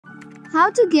How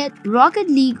to get Rocket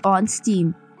League on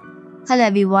Steam. Hello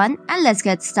everyone, and let's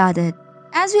get started.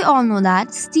 As we all know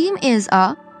that Steam is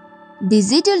a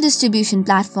digital distribution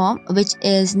platform which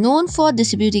is known for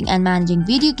distributing and managing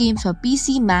video games for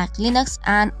PC, Mac, Linux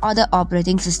and other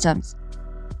operating systems.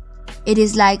 It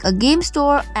is like a game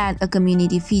store and a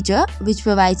community feature which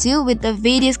provides you with the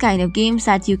various kind of games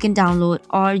that you can download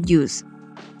or use.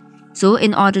 So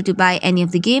in order to buy any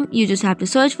of the game, you just have to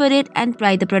search for it and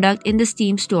try the product in the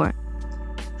Steam store.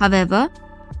 However,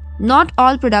 not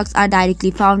all products are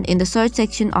directly found in the search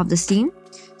section of the Steam.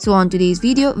 So on today's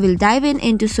video, we'll dive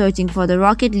into searching for the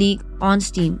Rocket League on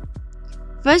Steam.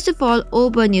 First of all,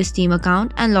 open your Steam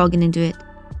account and log into it.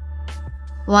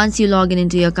 Once you log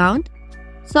into your account,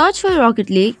 search for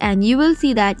Rocket League and you will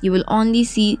see that you will only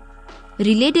see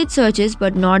related searches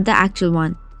but not the actual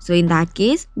one. So in that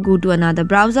case, go to another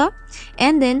browser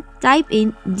and then type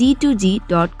in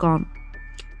g2g.com.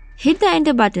 Hit the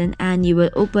enter button and you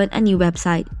will open a new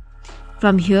website.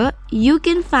 From here, you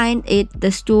can find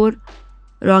the store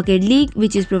Rocket League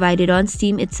which is provided on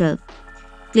Steam itself.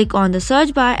 Click on the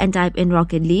search bar and type in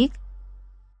Rocket League.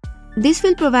 This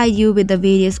will provide you with the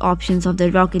various options of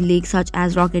the Rocket League such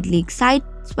as Rocket League Site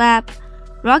Swap,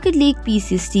 Rocket League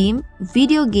PC Steam,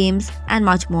 video games and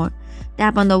much more.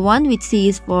 Tap on the one which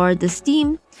says for the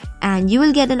Steam and you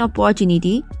will get an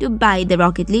opportunity to buy the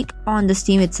Rocket League on the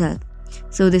Steam itself.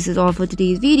 So this is all for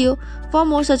today's video. For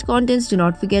more such contents, do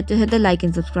not forget to hit the like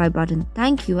and subscribe button.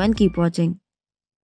 Thank you and keep watching.